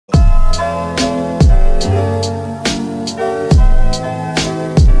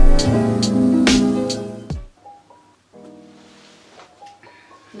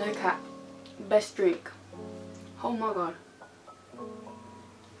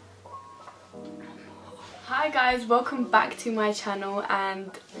Hi guys, welcome back to my channel, and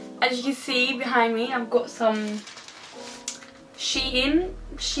as you can see behind me I've got some SHEIN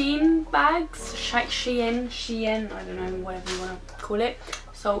bags, SHEIN, I don't know, whatever you want to call it.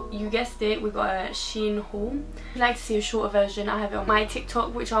 So you guessed it, we got a SHEIN haul. If you'd like to see a shorter version, I have it on my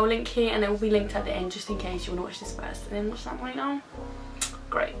TikTok, which I'll link here, and it will be linked at the end just in case you want to watch this first and then watch that right now.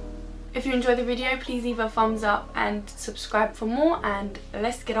 Great. If you enjoyed the video, please leave a thumbs up and subscribe for more, and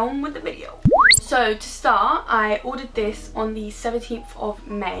let's get on with the video. So to start, I ordered this on the 17th of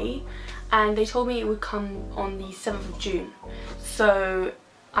May and they told me it would come on the 7th of June. So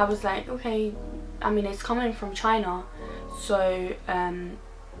I was like, okay, I mean it's coming from China, so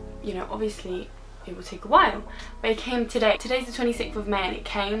you know, obviously it will take a while. But it came today. Today's the 26th of May and it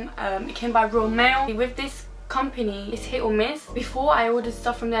came by Royal Mail. With this company, it's hit or miss. Before I ordered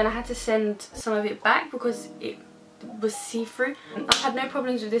stuff from there and I had to send some of it back because it was see-through. I've had no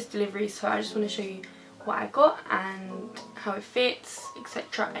problems with this delivery, so I just want to show you what I got and how it fits,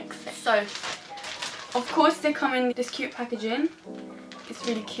 etc, etc. So of course they come in this cute packaging. It's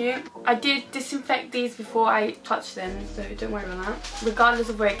really cute. I did disinfect these before I touched them, so don't worry about that. Regardless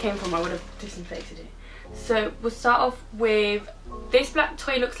of where it came from, I would have disinfected it. So we'll start off with this black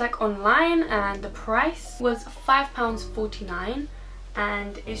toy. Looks like online, and the price was £5.49,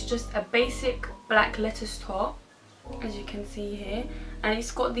 and it's just a basic black lettuce top, as you can see here, and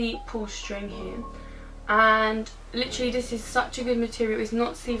it's got the pull string here. And literally this is such a good material, it's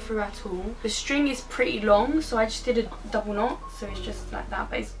not see-through at all. The string is pretty long, so I just did a double knot, so it's just like that,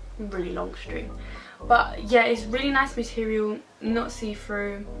 but it's really long string. But yeah, it's really nice material, not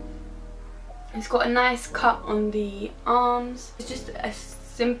see-through. It's got a nice cut on the arms. It's just a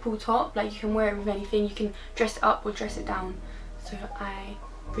simple top, like you can wear it with anything. You can dress it up or dress it down, so I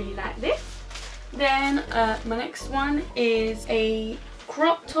really like this. Then my next one is a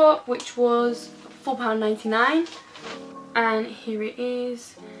crop top, which was £4.99, and here it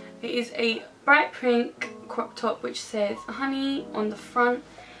is. It is a bright pink crop top which says honey on the front.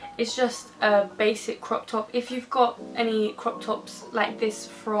 It's just a basic crop top. If you've got any crop tops like this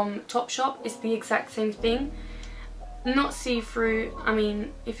from Topshop, it's the exact same thing. Not see-through. I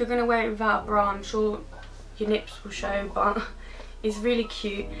mean, if you're going to wear it without a bra, I'm sure your nips will show, but it's really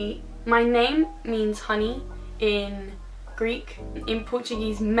cute. My name means honey in Greek. In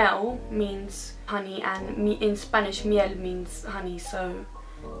Portuguese, mel means honey, and in Spanish, miel means honey. So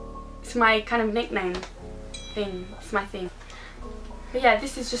it's my kind of nickname thing. It's my thing. But yeah,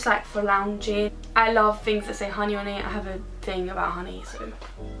 this is just like for lounging. I love things that say honey on it. I have a thing about honey, so.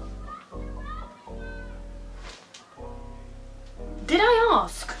 Did I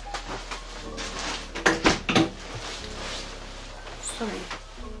ask? Sorry,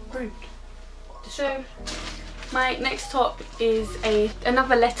 rude. So my next top is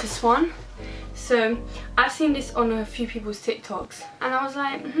another lettuce one. So I've seen this on a few people's TikToks and I was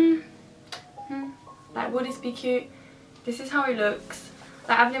like, like, would this be cute? This is how it looks.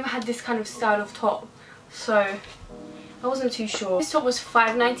 Like, I've never had this kind of style of top, so I wasn't too sure. This top was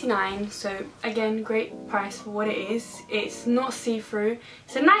 £5.99, so again, great price for what it is. It's not see-through.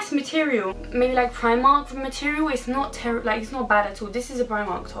 It's a nice material, maybe like Primark material. It's not it's not bad at all. This is a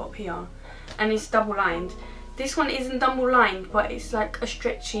Primark top here, and it's double lined. This one isn't double lined, but it's like a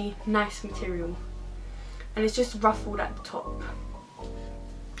stretchy, nice material, and it's just ruffled at the top.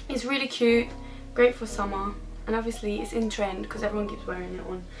 It's really cute, great for summer. And obviously it's in trend because everyone keeps wearing it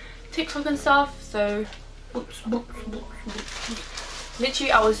on TikTok and stuff, so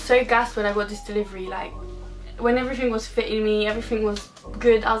literally I was so gassed when I got this delivery. Like, when everything was fitting me, everything was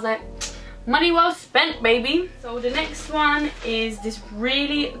good, I was like, money well spent, baby. So the next one is this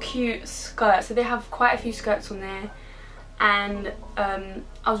really cute skirt. So they have quite a few skirts on there, and I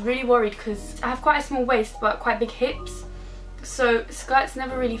was really worried because I have quite a small waist but quite big hips. So skirts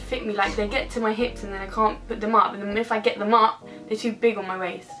never really fit me. Like, they get to my hips and then I can't put them up, and then if I get them up, they're too big on my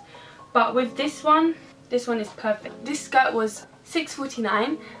waist. But with this one is perfect. This skirt was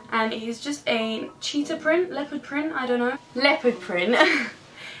 £6.49 and it is just a cheetah print, leopard print, I don't know, leopard print.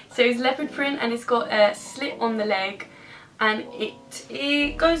 So it's leopard print and it's got a slit on the leg, and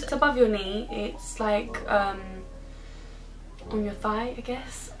it goes above your knee. It's like on your thigh, I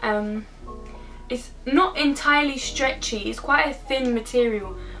guess. It's not entirely stretchy, it's quite a thin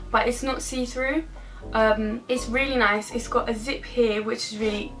material, but it's not see-through. It's really nice. It's got a zip here, which is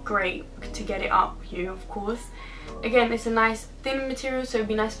really great to get it up you, of course. Again, it's a nice thin material, so it'd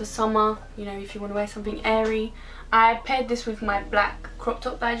be nice for summer, you know, if you want to wear something airy. I paired this with my black crop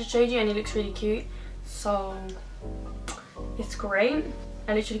top that I just showed you, and it looks really cute, so it's great.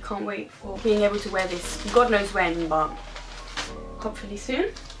 I literally can't wait for being able to wear this. God knows when, but hopefully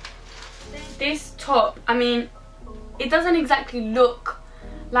soon. This top, I mean, it doesn't exactly look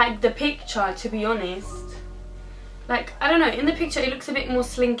like the picture, to be honest. Like, I don't know, in the picture it looks a bit more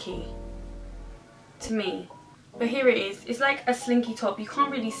slinky to me. But here it is. It's like a slinky top. You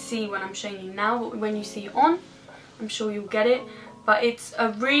can't really see when I'm showing you now, but when you see it on, I'm sure you'll get it. But it's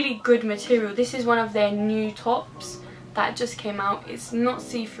a really good material. This is one of their new tops that just came out. It's not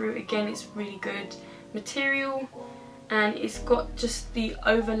see-through. Again, it's really good material. And it's got just the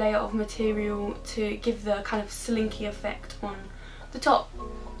overlay of material to give the kind of slinky effect on the top.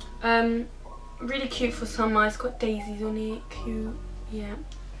 Really cute for summer. It's got daisies on it. Cute. Yeah,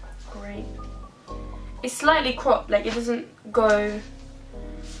 great. It's slightly cropped, like it doesn't go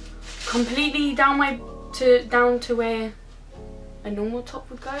completely down to where a normal top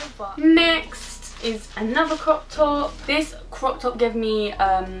would go. But next is another crop top. This crop top gave me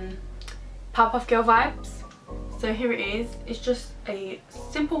Powerpuff Girl vibes. So here it is. It's just a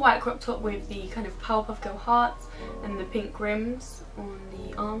simple white crop top with the kind of Powerpuff Girl hearts and the pink rims on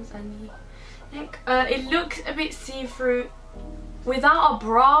the arms and the neck. It looks a bit see-through. Without a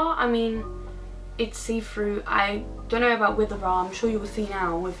bra, I mean, it's see-through. I don't know about with a bra. I'm sure you will see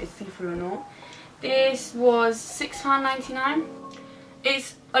now if it's see-through or not. This was £6.99.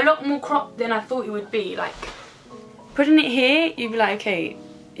 It's a lot more cropped than I thought it would be. Like, putting it here, you'd be like, okay,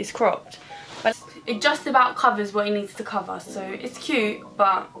 it's cropped. But it just about covers what it needs to cover. So it's cute,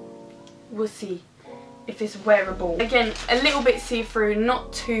 but we'll see if it's wearable. Again, a little bit see-through,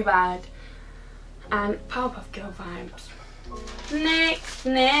 not too bad. And Powerpuff Girl vibes. Next.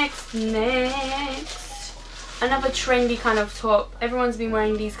 Another trendy kind of top. Everyone's been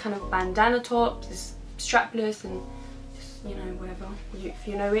wearing these kind of bandana tops. It's strapless and just, you know, whatever. If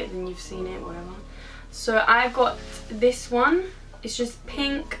you know it, then you've seen it, whatever. So I got this one. It's just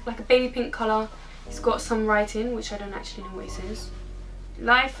pink, like a baby pink colour. It's got some writing, which I don't actually know what it says.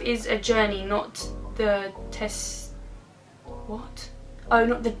 Life is a journey, not the what? Oh,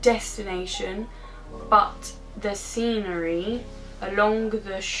 not the destination, but the scenery along the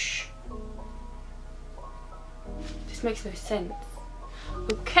This makes no sense.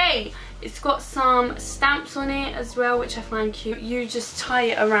 Okay, it's got some stamps on it as well, which I find cute. You just tie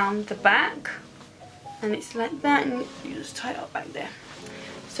it around the back and it's like that, and you just tie it up back there.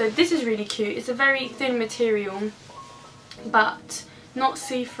 So this is really cute. It's a very thin material, but not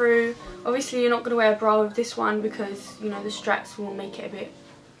see-through. Obviously you're not going to wear a bra with this one because, you know, the straps will make it a bit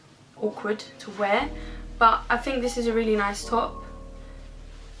awkward to wear. But I think this is a really nice top.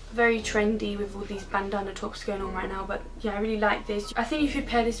 Very trendy with all these bandana tops going on right now, but yeah, I really like this. I think you could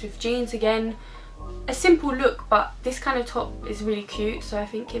pair this with jeans. Again, a simple look, but this kind of top is really cute, so I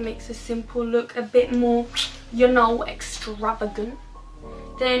think it makes a simple look a bit more, you know, extravagant.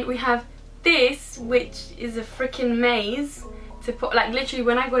 Then we have this, which is a freaking maze to put. Like, literally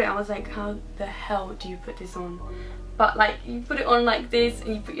when I got it I was like, how the hell do you put this on? But like, you put it on like this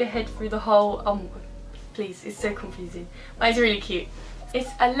and you put your head through the hole. Oh my god, please, it's so confusing, but it's really cute. It's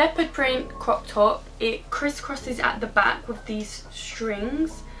a leopard print crop top. It crisscrosses at the back with these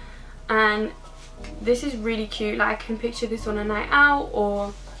strings, and this is really cute. Like, I can picture this on a night out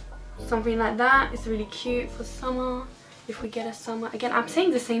or something like that. It's really cute for summer, if we get a summer. Again, I'm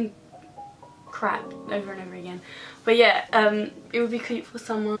saying the same crap over and over again, but yeah, it would be cute for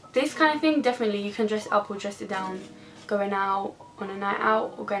summer. This kind of thing, definitely you can dress it up or dress it down, going out on a night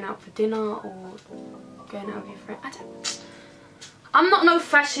out, or going out for dinner, or going out with your friend. I'm not no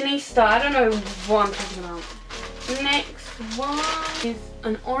fashionista. I don't know what I'm talking about. Next one is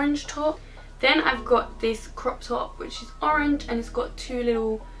an orange top. Then I've got this crop top, which is orange, and it's got two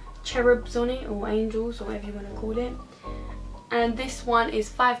little cherubs on it, or angels, or whatever you want to call it. And this one is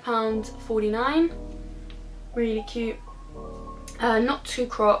 £5.49. Really cute. Not too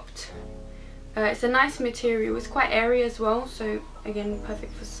cropped. It's a nice material. It's quite airy as well, so again,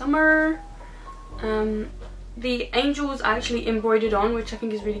 perfect for summer. The angels are actually embroidered on, which I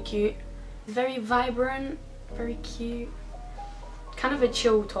think is really cute. It's very vibrant, very cute. Kind of a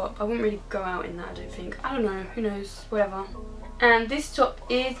chill top. I wouldn't really go out in that, I don't think. I don't know, who knows, whatever. And this top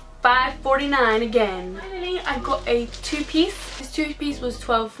is £5.49 again. Finally, I got a two-piece. This two-piece was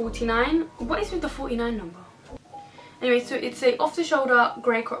 £12.49. What is with the 49 number? Anyway, so it's a off-the-shoulder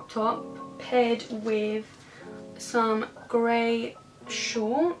grey crop top paired with some grey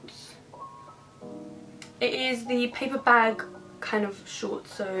shorts. It is the paper bag kind of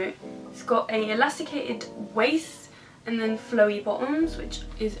shorts, so it's got a elasticated waist and then flowy bottoms, which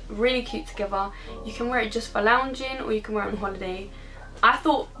is really cute together. You can wear it just for lounging, or you can wear it on holiday. I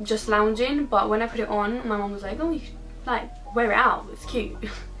thought just lounging, but when I put it on, my mum was like, oh, you should, like, wear it out, it's cute.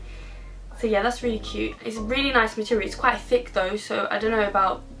 So yeah, that's really cute. It's a really nice material. It's quite thick though, so I don't know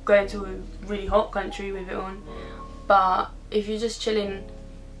about going to a really hot country with it on. But if you're just chilling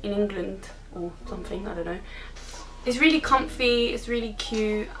in England or something, I don't know, it's really comfy, it's really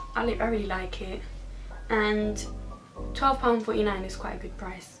cute. I really like it, and £12.49 is quite a good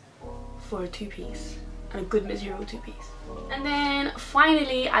price for a two-piece, and a good material two-piece. And then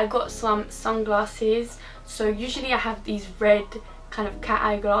finally I got some sunglasses. So usually I have these red kind of cat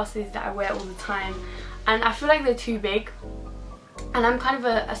eye glasses that I wear all the time, and I feel like they're too big, and I'm kind of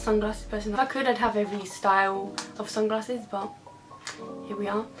a sunglasses person. If I could, I'd have every style of sunglasses, but here we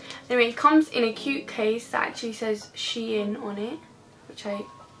are. Anyway, it comes in a cute case that actually says SHEIN on it, which I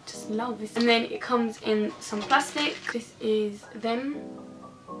just love. And then it comes in some plastic. This is them.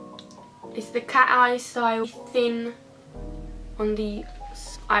 It's the cat eye style, thin on the...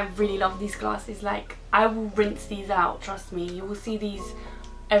 I really love these glasses. Like, I will rinse these out, trust me. You will see these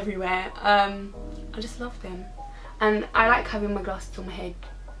everywhere. I just love them, and I like having my glasses on my head.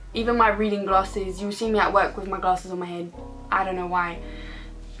 Even my reading glasses, you'll see me at work with my glasses on my head. I don't know why,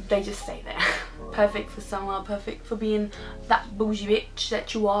 they just stay there. Perfect for summer, perfect for being that bougie bitch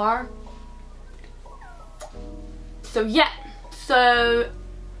that you are. So yeah, so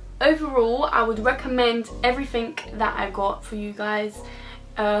overall I would recommend everything that I got for you guys.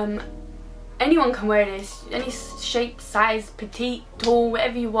 Anyone can wear this, any shape, size, petite, tall,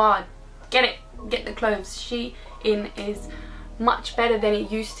 whatever you are, get it, get the clothes. SHEIN is much better than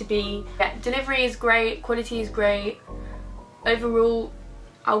it used to be. Yeah, delivery is great, quality is great. Overall,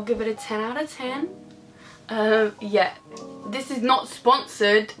 I'll give it a 10 out of 10. Yeah, this is not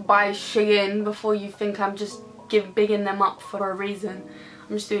sponsored by SHEIN, before you think I'm just bigging them up for a reason.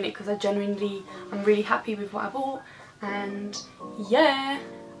 I'm just doing it because I'm really happy with what I bought. And yeah,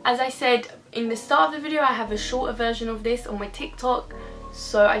 as I said in the start of the video, I have a shorter version of this on my TikTok,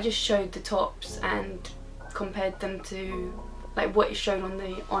 so I just showed the tops and compared them to like what is shown on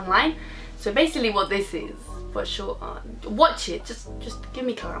the online. So basically what this is, but shorter. Watch it, just give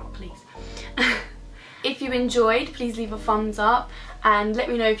me clout, please. If you enjoyed, please leave a thumbs up and let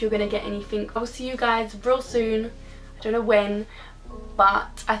me know if you're gonna get anything. I'll see you guys real soon. I don't know when,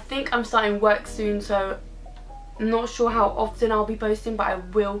 but I think I'm starting work soon, so I'm not sure how often I'll be posting, but I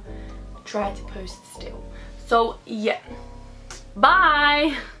will try to post still. So yeah,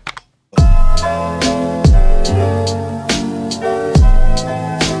 bye.